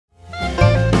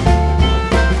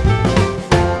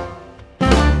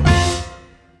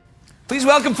Please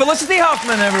welcome Felicity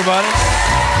Huffman, everybody.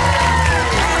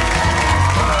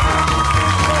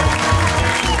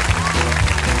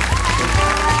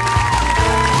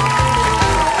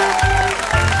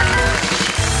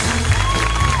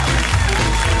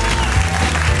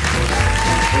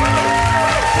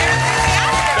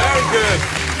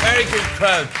 Very good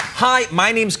crowd. Hi,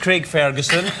 my name's Craig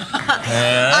Ferguson.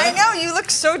 I know, you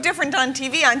look so different on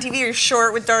TV. On TV you're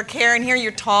short with dark hair, and here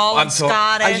you're tall and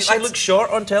Scottish. I look short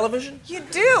on television? You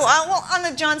do. Well, on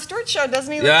the Jon Stewart show,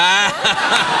 doesn't he look short?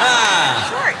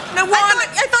 No,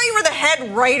 I thought you were the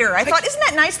head writer. I thought, isn't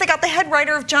that nice? They got the head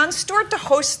writer of Jon Stewart to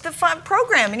host the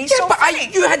program, and he's so funny.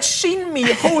 You had seen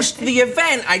me host the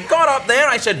event. I got up there,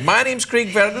 I said, my name's Craig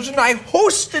Ferguson, I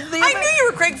hosted the event. I knew you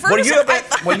were Craig Ferguson.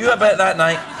 Were you a bit that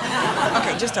night?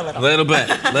 Okay, just a little. Little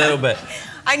bit.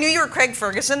 I knew you were Craig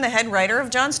Ferguson, the head writer of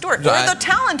Jon Stewart, or the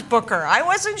talent booker. I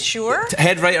wasn't sure.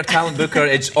 Head writer, talent booker,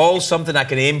 it's all something I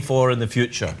can aim for in the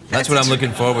future. That's what I'm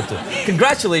looking forward to.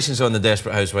 Congratulations on the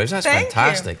Desperate Housewives. That's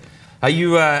fantastic. Are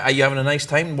you having a nice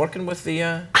time working with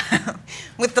the...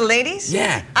 With the ladies?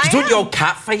 Yeah. Don't you all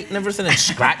catfight and everything and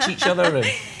scratch each other? And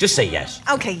just say yes.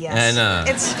 Okay, yes. And,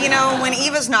 it's, you know, when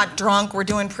Eva's not drunk, we're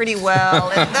doing pretty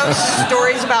well. And those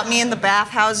stories about me in the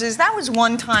bathhouses, that was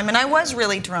one time, and I was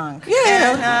really drunk.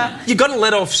 Yeah. And, you got to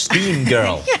let off steam,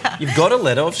 girl. Yeah. You've got to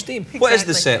let off steam. Exactly. What is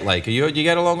the set like? Do you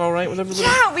get along all right with everybody?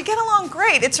 Yeah, we get along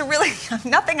great. It's a really...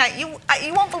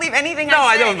 you won't believe anything I say. No,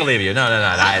 I don't believe you. No,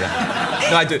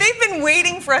 I do. They've been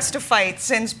waiting for us to fight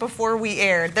since before we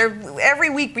aired.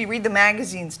 Every week we read the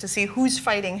magazines to see who's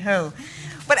fighting who.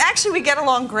 But actually, we get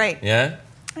along great. Yeah?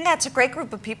 Yeah, it's a great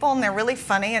group of people, and they're really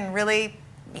funny and really...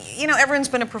 You know, everyone's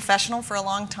been a professional for a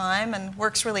long time and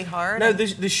works really hard. Now,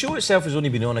 the show itself has only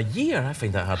been on a year. I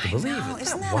find that hard to believe.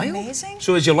 Isn't that amazing?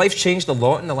 So has your life changed a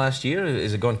lot in the last year?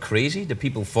 Has it gone crazy? Do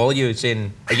people follow you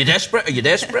saying, are you desperate? Are you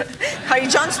desperate? Are you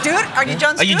Jon Stewart? Are you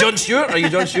Jon Stewart? Are you Jon Stewart? Are you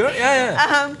Jon Stewart?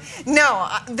 Yeah. No,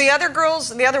 the other girls,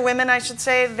 the other women, I should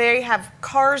say, they have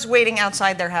cars waiting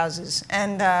outside their houses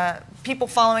and people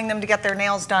following them to get their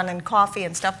nails done and coffee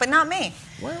and stuff, but not me.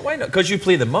 Why not? Because you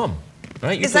play the mum.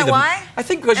 Right? Is that why? I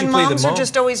think because you play the mom. And moms are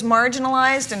just always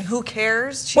marginalized, and who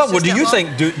cares? Well, what do you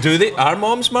think? Do they? Are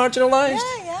moms marginalized?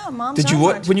 Yeah, moms are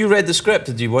marginalized. When you read the script,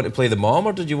 did you want to play the mom,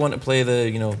 or did you want to play the,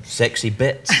 you know, sexy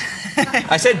bits?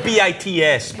 I said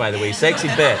B-I-T-S, by the way, sexy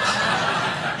bits.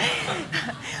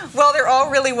 Well, they're all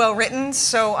really well written,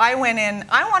 so I went in.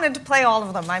 I wanted to play all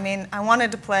of them. I mean, I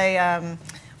wanted to play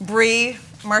Bree,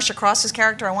 Marcia Cross's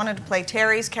character. I wanted to play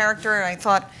Terry's character. I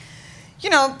thought, you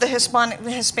know, the Hispanic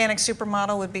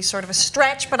supermodel would be sort of a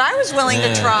stretch, but I was willing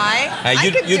to try.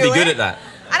 You'd be good at that.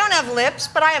 I don't have lips,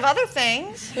 but I have other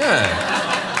things. Yeah.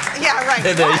 Yeah, right.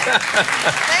 Thank you.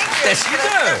 Yes, you do.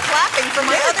 They're clapping for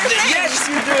my other things. Yes,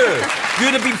 you do.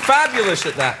 You'd have been fabulous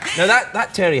at that. Now,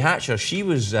 that Terry Hatcher, she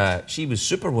was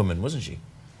Superwoman, wasn't she?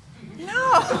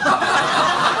 No.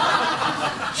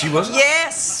 She wasn't?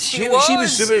 Yes, she was. She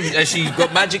was Superwoman. Has she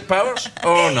got magic powers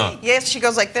or not? Yes, she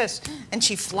goes like this, and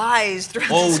she flies through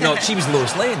the Oh, no, she was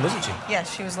Lois Lane, wasn't she?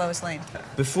 Yes, she was Lois Lane.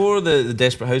 Before the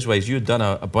Desperate Housewives, you had done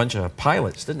a bunch of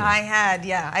pilots, didn't you? I had,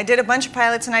 yeah. I did a bunch of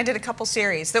pilots, and I did a couple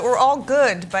series that were all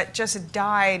good, but just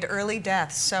died early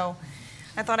deaths. So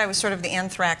I thought I was sort of the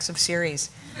anthrax of series.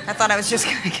 I thought I was just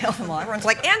going to kill them all. Everyone's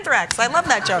like, anthrax, I love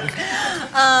that joke.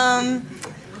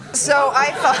 So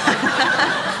I thought...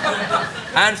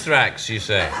 Anthrax, you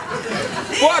say?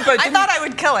 What about... I thought I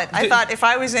would kill it. I thought if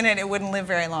I was in it, it wouldn't live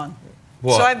very long.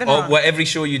 What? So I've been wrong. What, every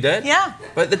show you did? Yeah.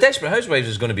 But the Desperate Housewives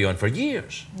is going to be on for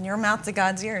years. Your mouth to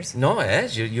God's ears. No, it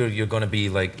is. You're going to be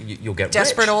like, you'll get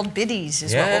Desperate rich. old biddies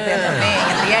is what we'll be being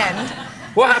at the end.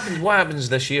 What happens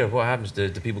this year? What happens? Do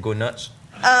people go nuts?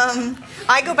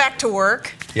 I go back to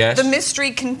work. Yes. The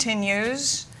mystery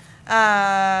continues.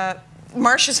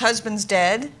 Marcia's husband's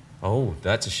dead. Oh,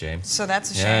 that's a shame. So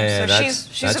that's a shame. Yeah, so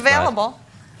she's available.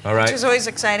 Bad. All right. Which is always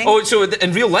exciting. Oh, so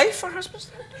in real life, her husband's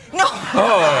dead? No.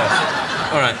 Oh,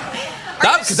 all right.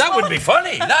 Because that would be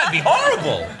funny. That'd be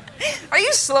horrible. Are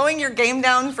you slowing your game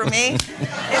down for me? Is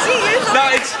he usually?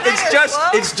 No,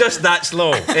 it's just that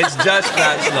slow. It's just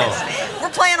that slow.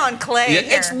 We're playing on clay.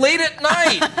 Yeah, it's late at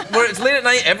night. Where it's late at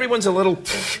night, everyone's a little,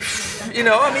 you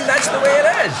know. I mean, that's the way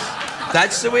it is.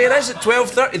 That's the way it is at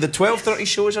 12:30. The 12:30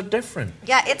 shows are different.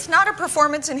 Yeah, it's not a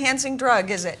performance-enhancing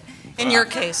drug, is it? In your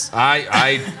case.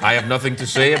 I have nothing to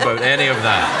say about any of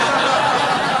that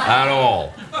at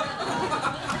all.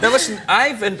 Now listen,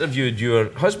 I've interviewed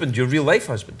your husband, your real-life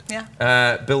husband.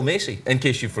 Yeah. Bill Macy, in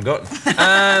case you've forgotten.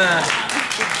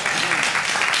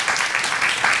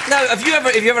 Now, have you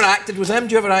ever acted with him?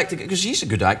 Do you ever act? Because he's a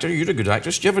good actor. You're a good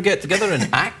actress. Do you ever get together and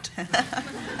act?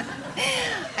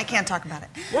 I can't talk about it.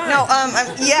 Why? No,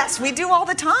 yes, we do all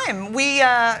the time.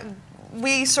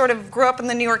 We sort of grew up in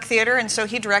the New York theater, and so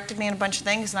he directed me in a bunch of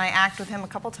things, and I act with him a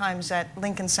couple times at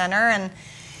Lincoln Center, and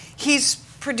he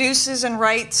produces and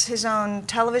writes his own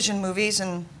television movies,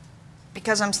 and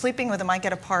because I'm sleeping with him, I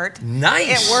get a part.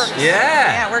 Nice. It works. Yeah.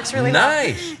 Yeah, it works really well.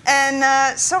 Nice.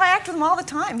 And so I act with him all the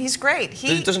time. He's great.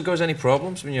 It doesn't cause any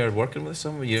problems when you're working with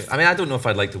someone? I mean, I don't know if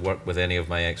I'd like to work with any of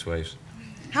my ex-wives.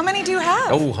 How many do you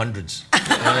have? Oh, hundreds.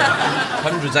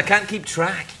 Hundreds. I can't keep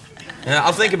track.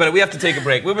 I'll think about it. We have to take a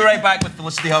break. We'll be right back with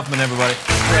Felicity Huffman, everybody.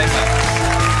 We'll be right back.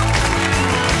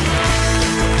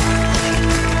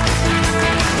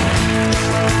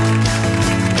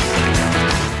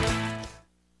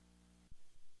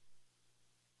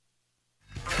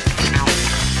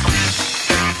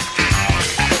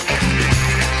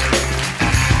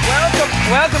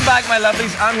 Welcome back, my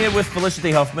lovelies. I'm here with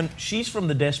Felicity Huffman. She's from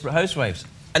The Desperate Housewives.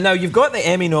 And now you've got the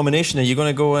Emmy nomination. Are you going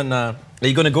to go and are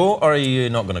you going to go or are you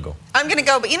not going to go? I'm going to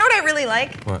go, but you know what I really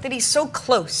like? What? That he's so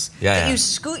close. Yeah, that you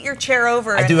scoot your chair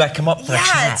over. I do. I come up for a chat.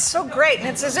 Yeah, it's so great, and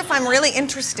it's as if I'm really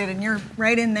interested, and you're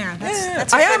right in there.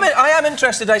 That's I am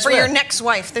interested. I swear. For your next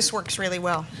wife, this works really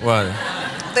well. Well,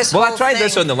 I tried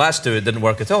this on the last two. It didn't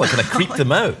work at all. I kind of creeped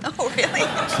them out. Oh, really?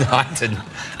 No, I didn't.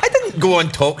 I didn't go on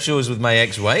talk shows with my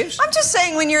ex-wives. I'm just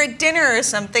saying, when you're at dinner or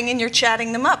something and you're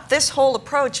chatting them up, this whole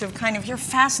approach of kind of, you're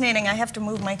fascinating, I have to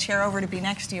move my chair over to be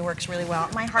next to you works really well.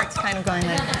 My heart's kind of going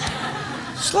like this.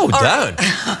 Slow down.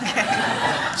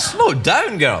 Okay. Slow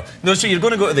down, girl. No, so you're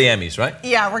going to go to the Emmys, right?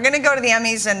 Yeah, we're going to go to the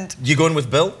Emmys and... You going with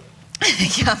Bill?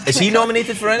 Yeah. Is he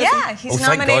nominated for anything? Yeah, he's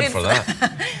nominated for that.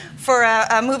 For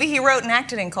a movie he wrote and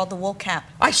acted in called The Wool Cap.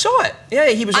 I saw it. Yeah,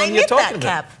 he was on here talking about it. I knit that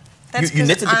cap. That's you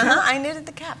knitted the cap? I knitted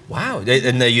the cap. Wow.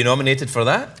 And are you nominated for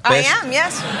that? I am,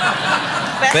 yes.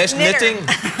 Best knitting?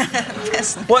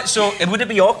 Best knitting. What, so would it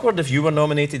be awkward if you were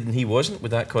nominated and he wasn't?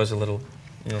 Would that cause a little...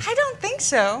 You know? I don't think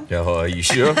so. Oh, are you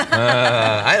sure?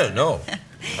 I don't know.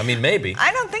 I mean, maybe.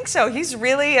 I don't think so. He's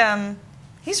really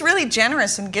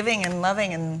generous and giving and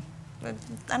loving, and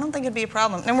I don't think it'd be a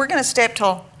problem. And we're going to stay up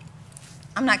till,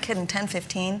 I'm not kidding, 10,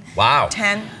 15. Wow.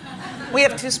 10. We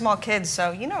have 2 small kids,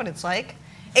 so you know what it's like.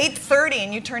 8:30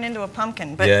 and you turn into a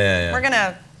pumpkin. But yeah. We're going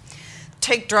to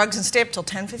take drugs and stay up till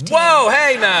 10, 15. Whoa,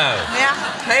 hey now. Yeah.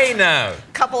 Hey now.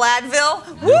 Couple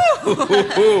Advil.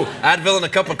 Woo! Advil and a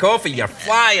cup of coffee. You're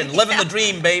flying, living the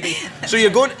dream, baby. So you're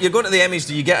going to the Emmys.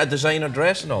 Do you get a designer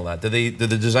dress and all that? Do the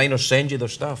designers send you their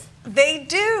stuff? They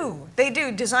do. They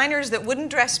do. Designers that wouldn't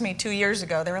dress me 2 years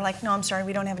ago, they were like, no, I'm sorry,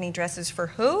 we don't have any dresses for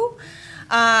who?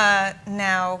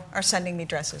 Now are sending me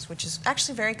dresses, which is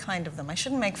actually very kind of them. I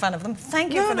shouldn't make fun of them.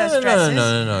 Thank you for those dresses.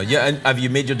 No. Yeah, and have you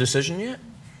made your decision yet?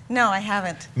 No, I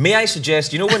haven't. May I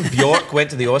suggest, you know when Bjork went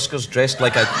to the Oscars dressed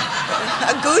like a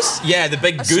goose? Yeah, the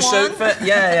big goose swan? outfit.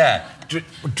 Yeah.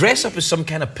 Dress up as some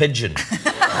kind of pigeon.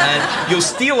 And you'll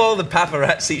steal all the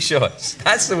paparazzi shots.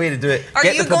 That's the way to do it. Are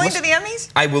you going to the Emmys?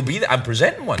 I will be there. I'm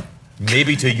presenting one.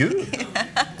 Maybe to you.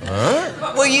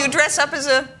 Huh? Will you dress up as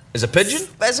a... As a pigeon?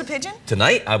 As a pigeon?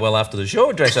 Tonight, I will, after the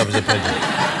show, dress up as a pigeon.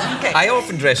 Okay. I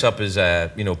often dress up as,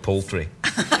 poultry.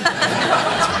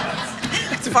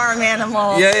 Farm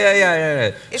animal.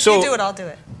 Yeah. If you do it, I'll do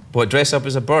it. What, dress up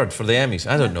as a bird for the Emmys?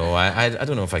 I don't know. I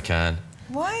don't know if I can.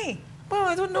 Why? Well,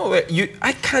 I don't know.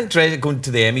 I can't dress going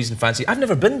to the Emmys and fancy. I've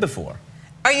never been before.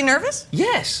 Are you nervous?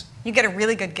 Yes. You get a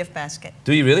really good gift basket.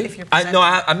 Do you really? If you're presenting.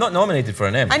 I'm not nominated for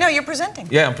an Emmy. I know, you're presenting.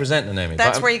 Yeah, I'm presenting an Emmy.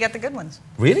 That's where you get the good ones.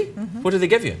 Really? Mm-hmm. What do they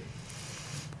give you?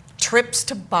 Trips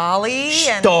to Bali.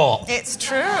 Stop. And it's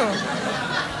true.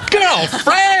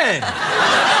 Girlfriend!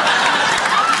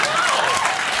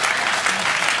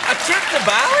 A trip to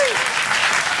Bali?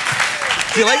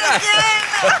 Do you like that?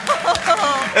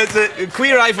 It's a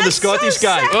queer eye for the Scottish so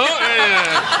guy. sad. Oh,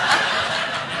 yeah.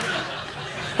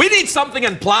 We need something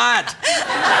in plaid.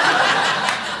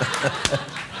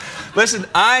 Listen,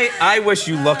 I wish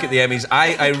you luck at the Emmys.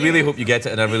 I really hope you get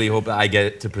it, and I really hope that I get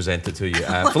it to present it to you.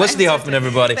 Felicity Huffman,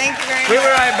 everybody. Thank you very much. We'll be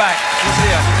right back.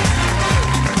 Felicity Huffman.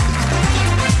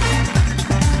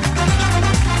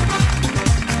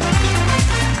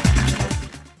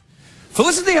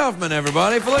 Felicity Huffman,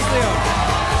 everybody. Felicity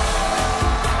Huffman.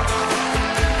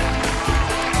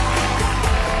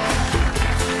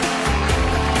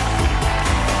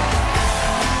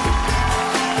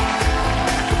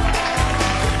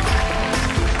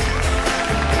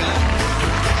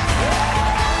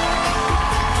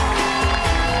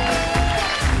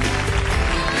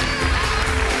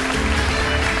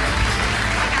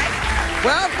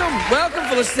 Welcome,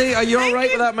 Felicity. Are you all right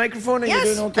with that microphone? Are you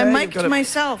doing okay? I mic'd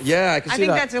myself. Yeah, I can see that. I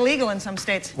think that's illegal in some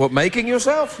states. What, making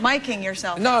yourself? Miking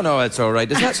yourself. No, it's all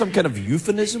right. Is that some kind of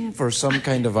euphemism for some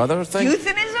kind of other thing?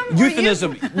 Euphemism?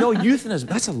 Euphemism. No, euphemism.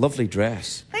 That's a lovely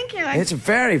dress. Thank you. It's a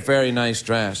very, very nice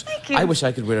dress. Thank you. I wish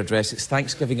I could wear a dress. It's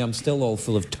Thanksgiving. I'm still all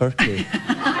full of turkey.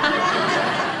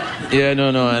 Yeah, no,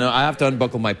 I know. I have to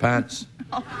unbuckle my pants.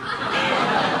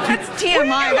 That's TMI.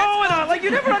 Where are you going on? Like,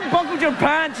 you never unbuckled your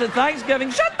pants at Thanksgiving.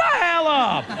 Shut the hell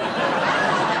up!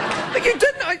 Like, you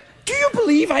didn't... do you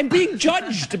believe I'm being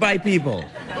judged by people?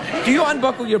 Do you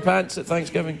unbuckle your pants at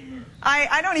Thanksgiving?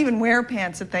 I don't even wear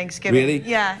pants at Thanksgiving. Really?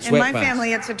 Yeah. Sweat in my pants.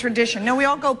 family, it's a tradition. No, we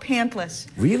all go pantless.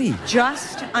 Really?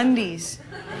 Just undies.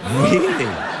 Really?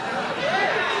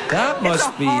 That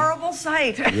must be... It's a horrible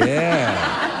sight.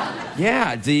 Yeah.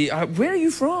 Yeah. Where are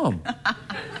you from?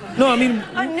 No, I mean...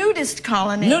 A nudist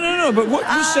colony. No, but what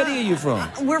city are you from?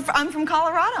 I'm from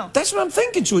Colorado. That's what I'm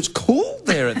thinking, so it's cold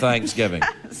there at Thanksgiving.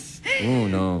 Yes. Oh,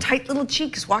 no. Tight little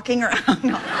cheeks walking around.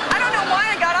 No. I don't know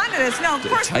why I got onto this. No, of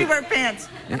course we wear pants.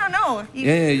 I don't know.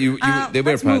 They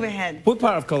wear let's pants. move ahead. What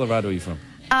part of Colorado are you from?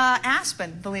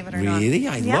 Aspen, believe it or not. Really?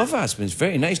 I love Aspen. It's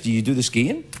very nice. Do you do the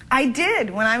skiing? I did.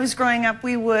 When I was growing up,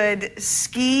 we would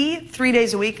ski 3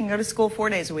 days a week and go to school 4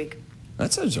 days a week.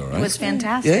 That sounds all right. It was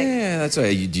fantastic. Yeah, that's all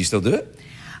right. Do you still do it?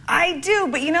 I do,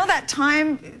 but you know that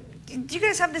time, do you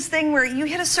guys have this thing where you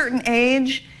hit a certain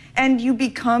age and you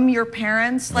become your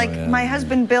parents? Like, my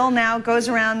husband Bill now goes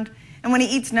around, and when he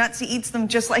eats nuts, he eats them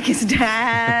just like his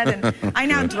dad. And I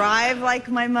now drive like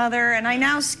my mother, and I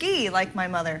now ski like my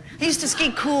mother. I used to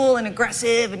ski cool and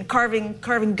aggressive and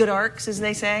carving good arcs, as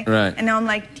they say. Right. And now I'm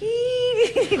like,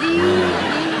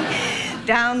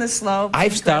 down the slope.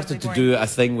 I've started to do a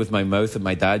thing with my mouth that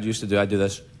my dad used to do. I do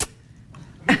this.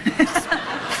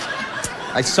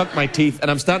 I suck my teeth, and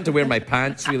I'm starting to wear my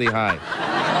pants really high.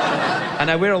 And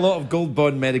I wear a lot of Gold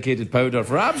Bond medicated powder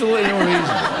for absolutely no reason.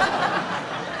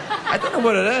 I don't know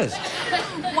what it is.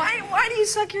 Why do you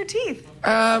suck your teeth?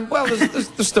 Well,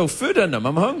 there's still food in them.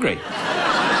 I'm hungry.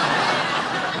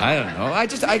 I don't know.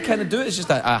 I kind of do it. It's just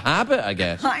a habit, I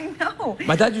guess. I know.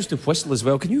 My dad used to whistle as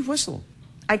well. Can you whistle?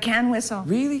 I can whistle.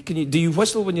 Really? Do you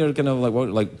whistle when you're kind of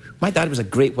like my dad was a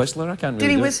great whistler. I can't really. Did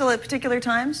he do whistle at particular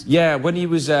times? Yeah, when he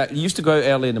was, he used to go out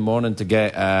early in the morning to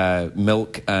get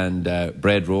milk and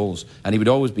bread rolls, and he would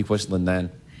always be whistling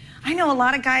then. I know a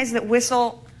lot of guys that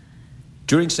whistle.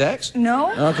 During sex?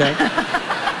 No. Okay.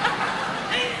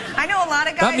 I know a lot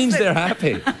of guys That means they're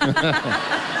happy.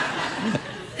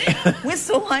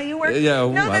 Whistle while you work. Yeah.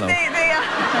 No, that they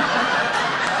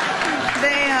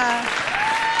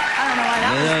I don't know why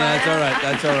that was funny.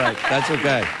 That's all right. That's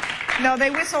okay. No, they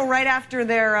whistle right after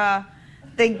their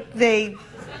they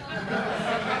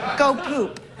go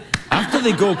poop. After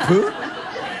they go poop?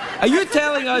 Are you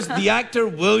telling us the actor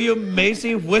William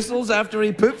Macy whistles after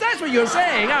he poops? That's what you're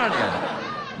saying, aren't you?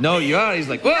 No, you are. He's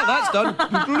like, well, that's done. I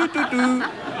have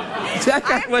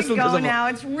to go now.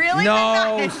 It's really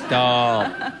nice.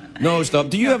 Stop. No, stop.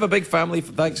 Do you have a big family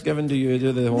for Thanksgiving? Do you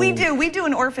do the whole... We do. We do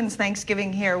an orphans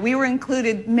Thanksgiving here. We were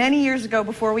included many years ago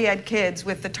before we had kids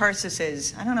with the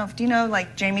Tarsuses. I don't know. Do you know,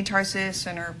 like, Jamie Tarsus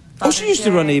and her father? Oh, she used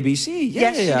to run ABC.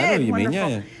 Yes, she did. I know what you Wonderful.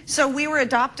 mean. Yeah. So we were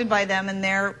adopted by them, and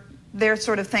they're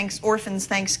sort of orphans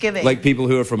Thanksgiving. Like people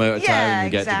who are from out of town who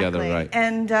get exactly. together, right?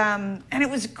 And it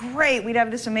was great. We'd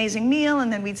have this amazing meal, and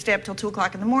then we'd stay up till 2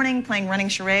 o'clock in the morning playing running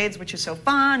charades, which is so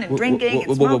fun, and drinking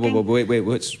and smoking. Wait,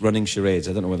 what's running charades?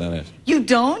 I don't know what that is. You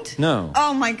don't? No.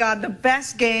 Oh my God, the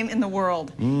best game in the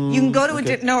world. You can go to a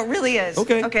no, it really is.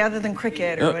 Okay. Okay, other than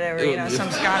cricket or whatever, you know, some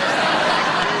Scottish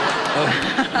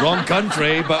thing. Wrong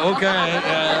country, but okay.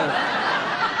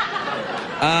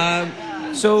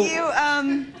 So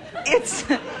it's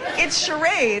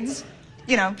charades.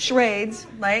 You know, charades,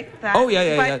 like that. Oh,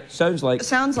 yeah. Sounds like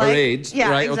parades. Yeah,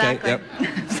 right, exactly. Okay,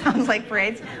 yep. Sounds like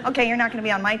parades. Okay, you're not going to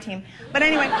be on my team. But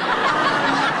anyway,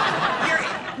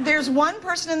 there's one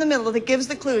person in the middle that gives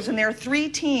the clues, and there are 3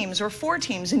 teams or 4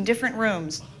 teams in different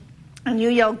rooms. And you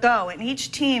yell, go, and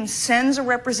each team sends a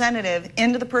representative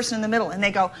into the person in the middle, and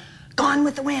they go, Gone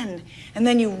with the Wind. And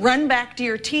then you run back to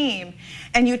your team,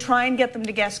 and you try and get them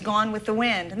to guess Gone with the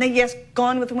Wind. And they guess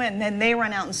Gone with the Wind, and then they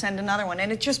run out and send another one.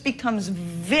 And it just becomes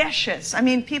vicious. I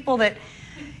mean, people that,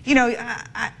 you know,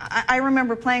 I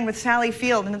remember playing with Sally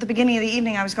Field, and at the beginning of the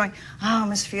evening I was going, oh,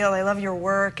 Miss Field, I love your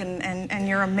work, and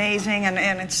you're amazing,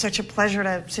 and it's such a pleasure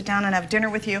to sit down and have dinner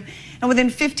with you. And within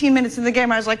 15 minutes of the game,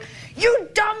 I was like, you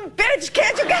dumb bitch,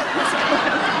 can't you get this?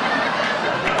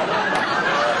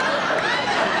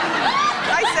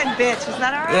 Bitch, is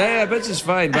that all right? Yeah, bitch is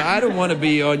fine, but I don't want to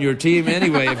be on your team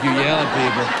anyway if you yell at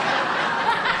people.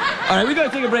 All right, we got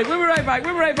to take a break. We'll be right back.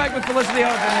 We'll be right back with Felicity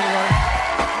Huffman, everyone.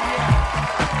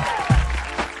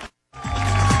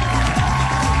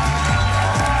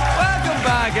 Welcome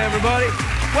back, everybody.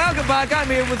 Welcome back. I'm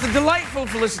here with the delightful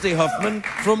Felicity Huffman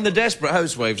from The Desperate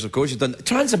Housewives, of course. You've done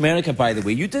Transamerica, by the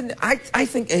way. You didn't. I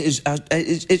think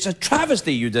it's a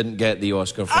travesty you didn't get the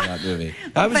Oscar for that movie.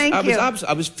 Thank you.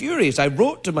 I was furious. I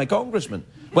wrote to my congressman.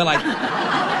 Well,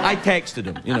 I texted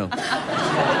him, you know.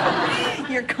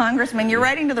 Your congressman. You're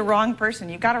writing to the wrong person.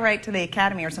 You've got to write to the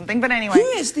Academy or something. But anyway. Who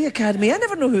is the Academy? I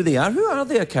never know who they are. Who are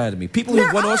the Academy? People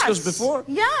who've won Oscars before?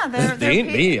 Yeah, they're they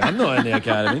ain't me. I'm not in the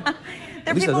Academy.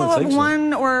 They're people who have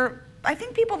won, or I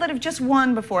think people that have just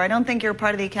won before. I don't think you're a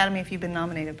part of the Academy if you've been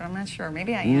nominated, but I'm not sure.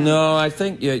 Maybe I am. No, I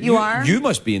think you are. You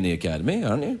must be in the Academy,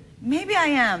 aren't you? Maybe I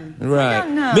am. Right. I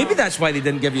don't know. Maybe that's why they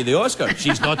didn't give you the Oscar.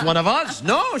 She's not one of us.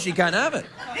 No, she can't have it.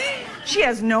 She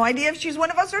has no idea if she's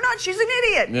one of us or not. She's an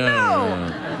idiot. No.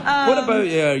 What about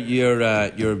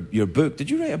your book? Did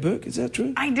you write a book? Is that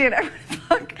true? I did. I wrote a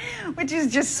book, which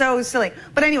is just so silly.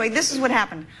 But anyway, this is what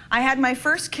happened. I had my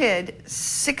first kid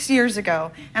 6 years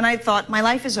ago, and I thought my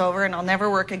life is over and I'll never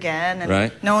work again,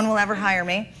 and no one will ever hire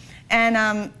me.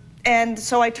 And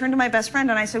so I turned to my best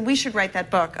friend and I said, we should write that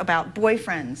book about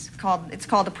boyfriends. It's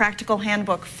called A Practical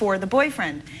Handbook for the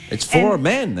Boyfriend. It's for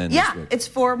men, then? Yeah, it's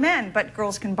for men, but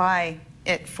girls can buy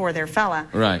it for their fella.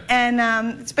 Right.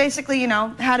 And it's basically, you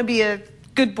know, how to be a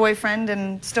good boyfriend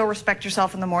and still respect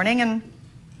yourself in the morning. And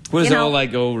what is it all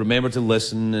like? Oh, remember to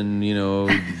listen and, you know,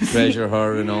 treasure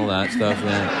her and all that stuff.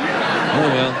 Yeah. Oh,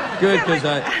 well, good, because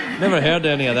I never heard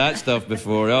any of that stuff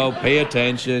before. Oh, pay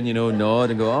attention, you know, nod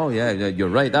and go, oh, yeah, you're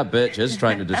right, that bitch is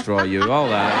trying to destroy you. All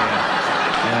that,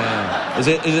 yeah. Is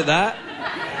it that?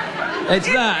 It's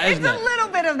that, isn't it? It's a little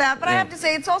bit of that, but I have to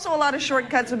say it's also a lot of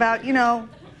shortcuts about, you know,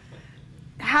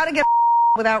 how to get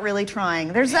without really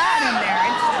trying. There's that in there.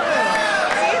 It's true.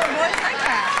 See, the boys like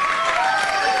that.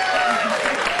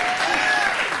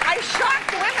 I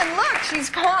shocked women. Look, she's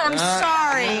cold. I'm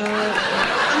sorry.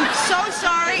 I'm so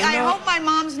sorry. I hope my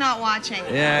mom's not watching.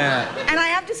 Yeah. And I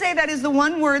have to say that is the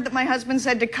one word that my husband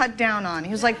said to cut down on. He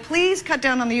was like, please cut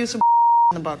down on the use of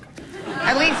in the book.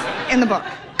 At least in the book.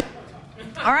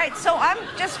 All right, so I'm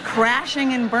just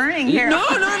crashing and burning here. No.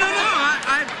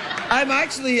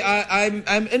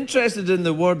 I'm interested in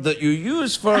the word that you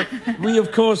use for. We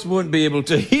of course won't be able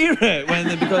to hear it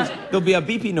because there'll be a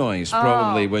beepy noise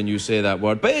probably when you say that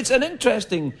word. But it's an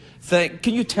interesting thing.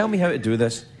 Can you tell me how to do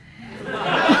this?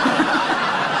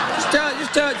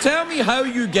 just tell me how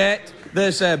you get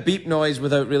this beep noise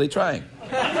without really trying.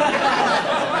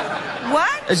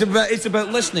 What? It's about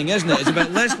listening, isn't it? It's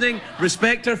about listening,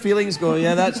 respect her feelings, go,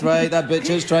 yeah, that's right, that bitch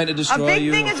is trying to destroy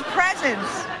you. A big thing is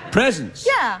presents. Presents?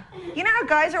 Yeah. You know how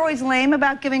guys are always lame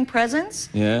about giving presents?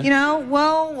 Yeah. You know,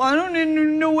 well, I don't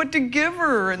even know what to give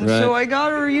her, and so I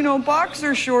got her, you know,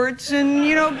 boxer shorts and,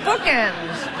 you know,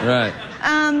 bookends. Right.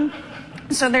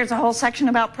 So there's a whole section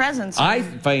about presents. I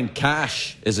find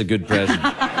cash is a good present.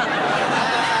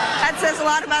 That says a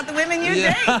lot about the women you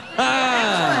date.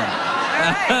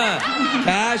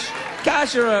 Excellent.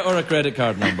 Cash or a credit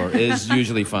card number is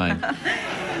usually fine.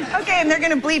 Okay, and they're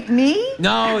going to bleep me?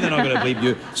 No, they're not going to bleep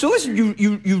you. So listen,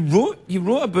 you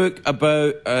wrote a book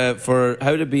about for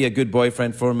how to be a good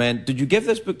boyfriend for men. Did you give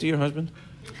this book to your husband?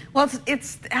 Well, it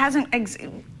hasn't.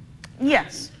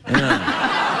 Yes.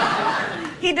 Yeah.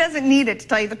 He doesn't need it, to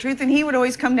tell you the truth, and he would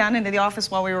always come down into the office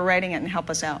while we were writing it and help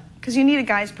us out, because you need a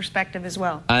guy's perspective as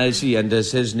well. I see. And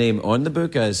is his name on the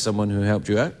book as someone who helped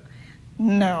you out?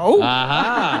 No.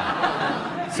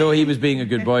 Aha. So he was being a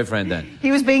good boyfriend then?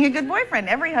 He was being a good boyfriend.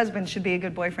 Every husband should be a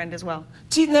good boyfriend as well.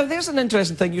 See, now there's an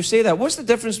interesting thing. You say that. What's the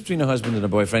difference between a husband and a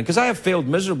boyfriend? Because I have failed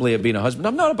miserably at being a husband.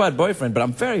 I'm not a bad boyfriend, but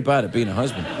I'm very bad at being a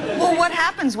husband. Well, what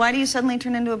happens? Why do you suddenly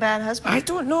turn into a bad husband? I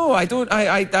don't know. I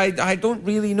don't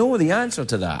really know the answer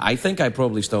to that. I think I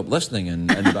probably stopped listening and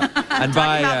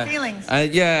buy about feelings.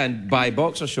 And buy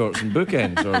boxer shorts and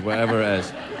bookends or whatever it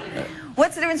is.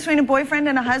 What's the difference between a boyfriend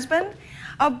and a husband?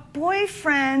 A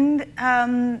boyfriend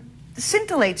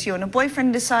scintillates you, and a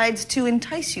boyfriend decides to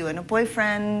entice you, and a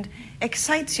boyfriend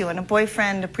excites you, and a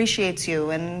boyfriend appreciates you,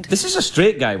 and... This is a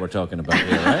straight guy we're talking about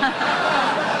here,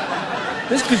 right?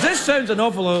 Because this sounds an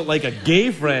awful lot like a gay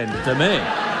friend to me.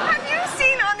 Have you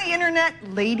seen on the internet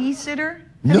Lady Sitter?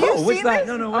 No, what's that?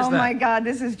 No, what's that? Oh my God,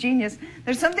 this is genius.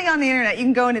 There's something on the internet, you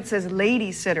can go and it says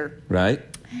Lady Sitter. Right.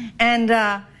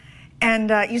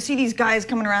 And you see these guys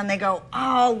coming around, they go,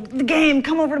 oh, the game,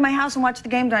 come over to my house and watch the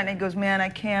game tonight. And he goes, man, I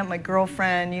can't, my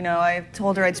girlfriend, you know, I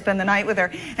told her I'd spend the night with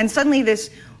her. And suddenly this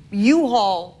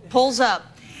U-Haul pulls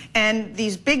up, and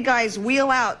these big guys wheel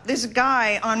out this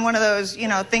guy on one of those, you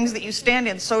know, things that you stand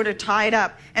in, sort of tied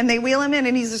up. And they wheel him in,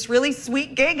 and he's this really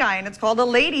sweet gay guy, and it's called a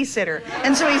lady sitter.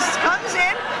 And so he comes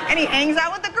in, and he hangs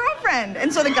out with the girlfriend.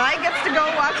 And so the guy gets to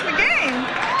go watch the game.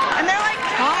 And they're like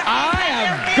I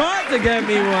have got to get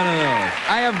me one of those.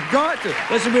 I have got to.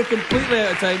 Listen, we're completely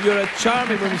out of time. You're a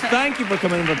charming woman. Thank you for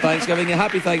coming in for Thanksgiving. And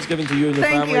happy Thanksgiving to you and the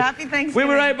family. Thank you. Happy Thanksgiving. We'll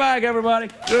be right back, everybody.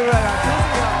 We'll be right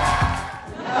back.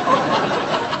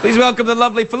 Please welcome the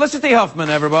lovely Felicity Huffman,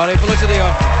 everybody. Felicity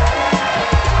Huffman.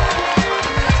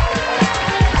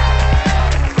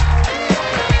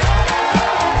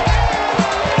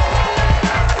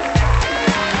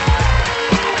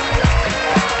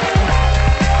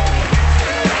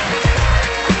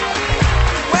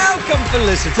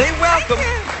 Felicity, welcome.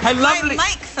 How lovely. My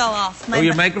mic fell off.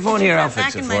 Your microphone here? I'll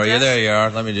fix it for you. There you are.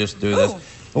 Let me just do this.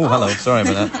 Oh, hello. Sorry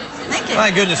about that. Thank you. My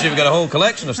goodness, you've got a whole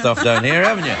collection of stuff down here,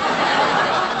 haven't you?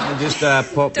 Let me just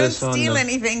pop this on. Don't steal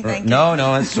anything, thank you.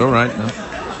 No, it's all right. No.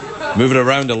 Move it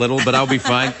around a little, but I'll be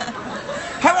fine.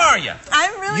 How are you?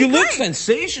 I'm really You great. look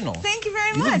sensational. Thank you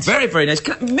very You much. look very, very nice.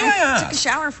 May I ask? Took a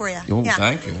shower for you. Oh, yeah.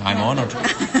 Thank you. I'm honoured.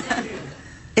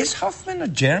 Is Huffman a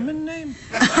German name?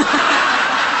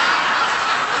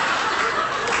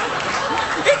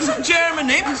 It's a German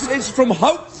name. It's from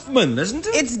Hoffman, isn't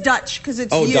it? It's Dutch, because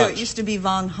it's Dutch. It used to be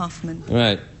von Hoffman.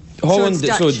 Right. Holland, so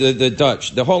it's so Dutch. the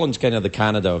Dutch. The Holland's kind of the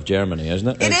Canada of Germany, isn't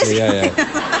it? It is. Yeah.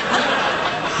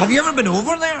 Have you ever been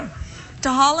over there? To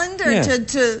Holland or Yeah.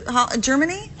 to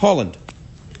Germany? Holland.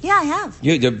 Yeah, I have.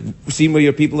 You seen where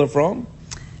your people are from?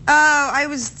 I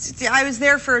was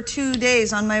there for 2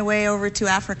 days on my way over to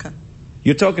Africa.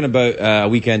 You're talking about a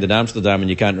weekend in Amsterdam and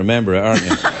you can't remember it, aren't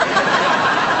you?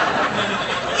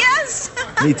 Yes.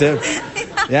 Me too.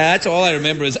 Yeah, that's all I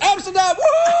remember is Amsterdam,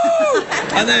 woo!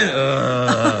 And then,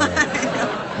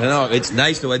 you know, it's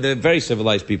nice though. They're very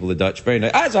civilized people, the Dutch, very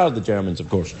nice. As are the Germans, of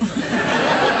course. Which one?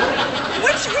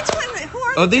 Who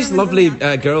are Oh, these Germans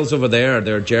lovely girls over there,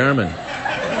 they're German. Look,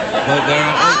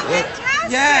 fantastic.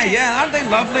 Yeah, aren't they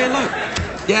lovely? Look.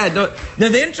 Yeah, no. Now,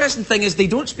 the interesting thing is they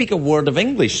don't speak a word of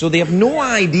English, so they have no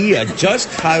idea just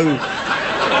how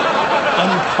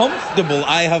uncomfortable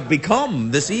I have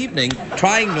become this evening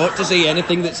trying not to say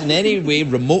anything that's in any way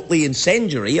remotely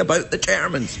incendiary about the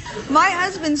Germans. My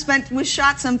husband was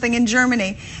shot something in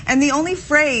Germany, and the only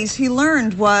phrase he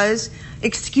learned was,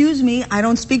 "Excuse me, I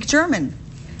don't speak German."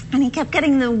 And he kept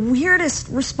getting the weirdest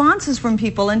responses from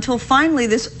people until finally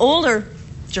this older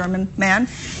German man,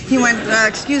 he went,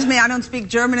 "Excuse me, I don't speak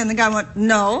German." And the guy went,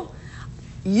 "No,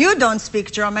 you don't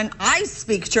speak German, I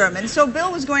speak German." So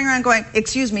Bill was going around going,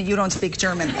 "Excuse me, you don't speak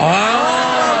German." Oh.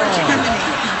 All over Germany.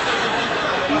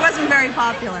 He wasn't very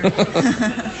popular.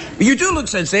 You do look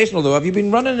sensational, though. Have you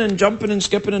been running and jumping and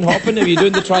skipping and hopping? Are you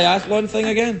doing the triathlon thing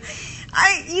again?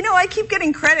 I keep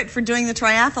getting credit for doing the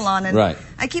triathlon, and right.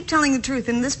 I keep telling the truth,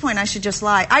 and at this point I should just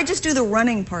lie. I just do the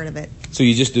running part of it. So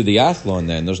you just do the athlon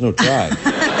then? There's no try?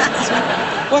 That's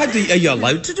right. Well, are you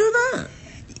allowed to do that?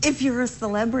 If you're a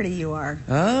celebrity, you are.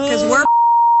 Oh. Because we're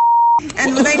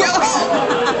and they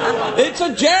know. It's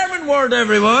a German word,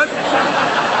 everyone.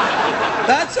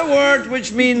 That's a word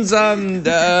which means strong.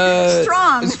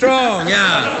 Strong,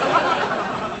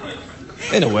 yeah.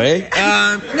 In a way.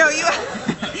 No, you.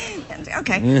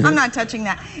 Okay, I'm not touching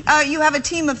that. You have a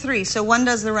team of 3, so one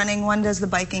does the running, one does the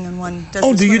biking, and one does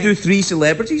the do swimming. you do 3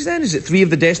 celebrities then? Is it 3 of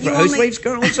the Desperate Housewives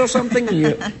girls or something?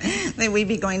 Then we'd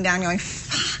be going down going,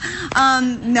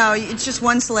 no, it's just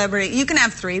one celebrity. You can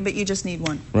have 3, but you just need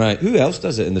 1. Right. Who else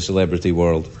does it in the celebrity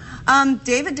world?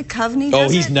 David Duchovny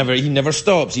does he never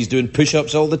stops. He's doing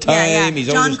push-ups all the time. Yeah. He's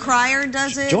John always... Cryer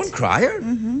does it. John Cryer?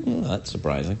 Mm-hmm. Oh, that's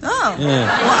surprising. Oh.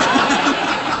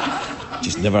 Yeah.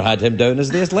 Just never had him down as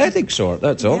the athletic sort,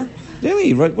 that's all. Yeah.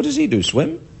 Really? Right. What does he do,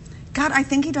 swim? God, I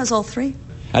think he does all 3.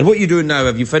 And what are you doing now?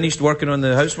 Have you finished working on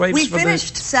the Housewives? We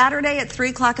finished Saturday at 3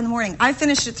 o'clock in the morning. I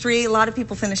finished at 3. A lot of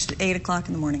people finished at 8 o'clock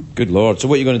in the morning. Good Lord. So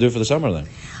what are you going to do for the summer then?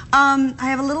 I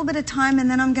have a little bit of time, and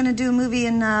then I'm going to do a movie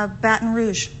in Baton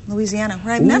Rouge, Louisiana,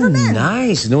 where I've never been.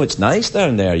 Nice. No, it's nice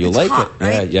down there. You'll It's like hot, it.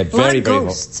 right? Yeah, a lot very, of very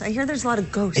ghosts. hot. I hear there's a lot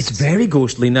of ghosts. It's very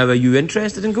ghostly. Now, are you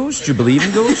interested in ghosts? Do you believe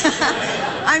in ghosts?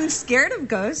 I'm scared of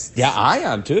ghosts. Yeah, I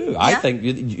am too. I think,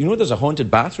 you know, there's a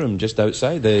haunted bathroom just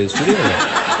outside the studio.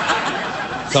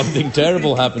 Something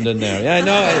terrible happened in there. Yeah, I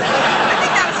know. I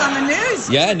think that was on the news.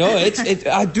 Yeah,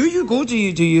 no, do you go? Do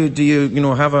you do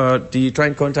you try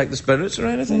and contact the spirits or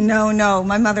anything? No.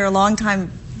 My mother a long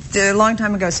time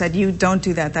ago said, "You don't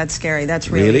do that. That's scary. That's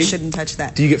real. Really? You shouldn't touch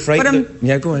that." Do you get frightened?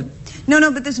 Yeah, go ahead.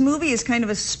 No, but this movie is kind of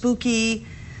a spooky,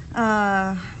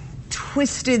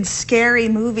 twisted, scary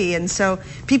movie, and so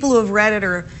people who have read it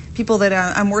or people that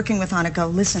I'm working with on it go,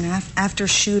 "Listen, after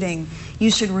shooting, you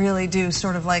should really do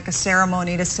sort of like a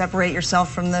ceremony to separate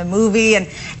yourself from the movie." And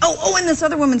and this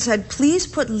other woman said, "Please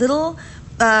put little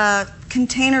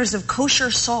containers of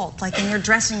kosher salt, like in your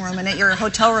dressing room and at your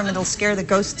hotel room. It'll scare the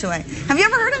ghosts away." Have you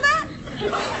ever heard of that?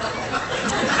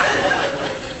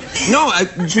 No,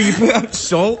 so you put out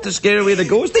salt to scare away the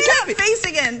ghost? Do that face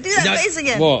again. Do that face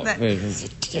again. What? That.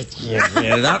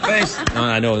 Yeah, that face? No,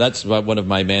 I know, that's one of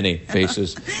my many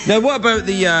faces. Now, what about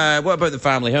the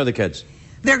family? How are the kids?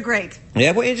 They're great.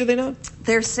 Yeah, what age are they now?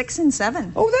 They're 6 and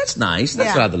 7. Oh, that's nice.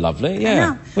 That's rather lovely, yeah. I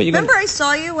know. Remember I I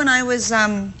saw you when I was,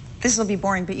 this will be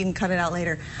boring, but you can cut it out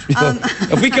later.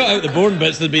 If we cut out the boring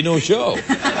bits, there'd be no show.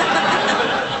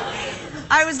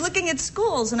 I was looking at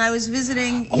schools, and I was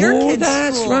visiting your kids' school. Oh,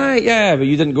 that's right, yeah, but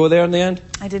you didn't go there in the end?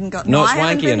 I didn't go. No, it's I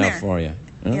haven't wanky been enough there. for you.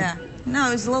 Huh? Yeah. No,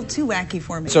 it was a little too wacky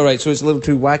for me. It's all right, so it's a little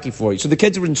too wacky for you. So the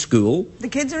kids are in school? The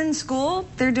kids are in school.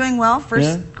 They're doing well.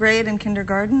 First grade and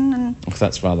kindergarten. And oh,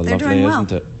 that's rather they're lovely, doing well.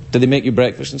 isn't it? Did they make you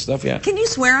breakfast and stuff yet? Can you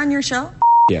swear on your show?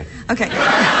 Yeah. Okay.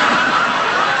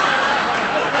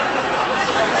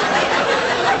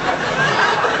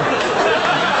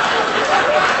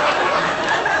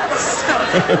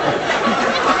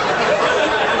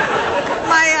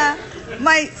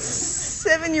 My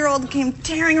 7-year-old came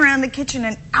tearing around the kitchen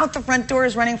and out the front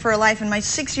doors running for her life, and my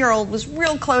 6-year-old was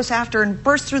real close after and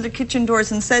burst through the kitchen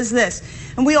doors and says this,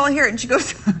 and we all hear it, and she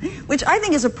goes, which I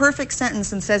think is a perfect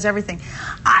sentence and says everything.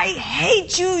 I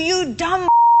hate you, you dumb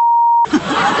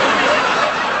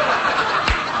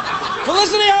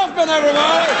Felicity Huffman,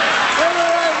 everybody! We'll be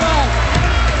right back.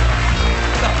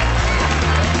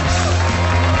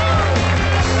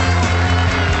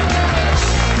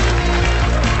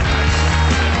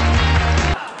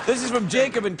 This is from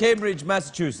Jacob in Cambridge,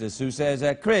 Massachusetts, who says,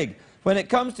 Craig, when it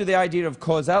comes to the idea of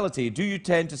causality, do you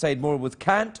tend to side more with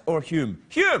Kant or Hume?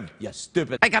 Hume, you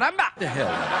stupid. Ay, caramba! The hell.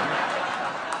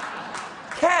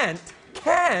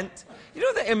 Kant, you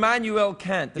know that Immanuel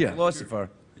Kant, the philosopher,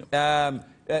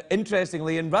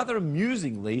 interestingly and rather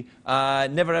amusingly,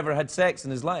 never ever had sex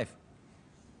in his life.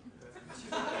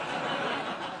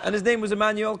 And his name was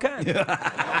Immanuel Kant.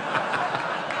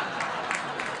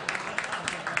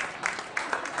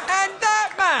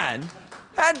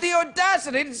 Had the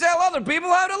audacity to tell other people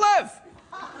how to live.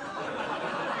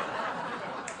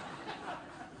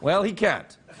 Well, he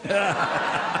can't.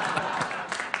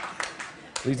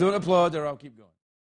 Please don't applaud or I'll keep going.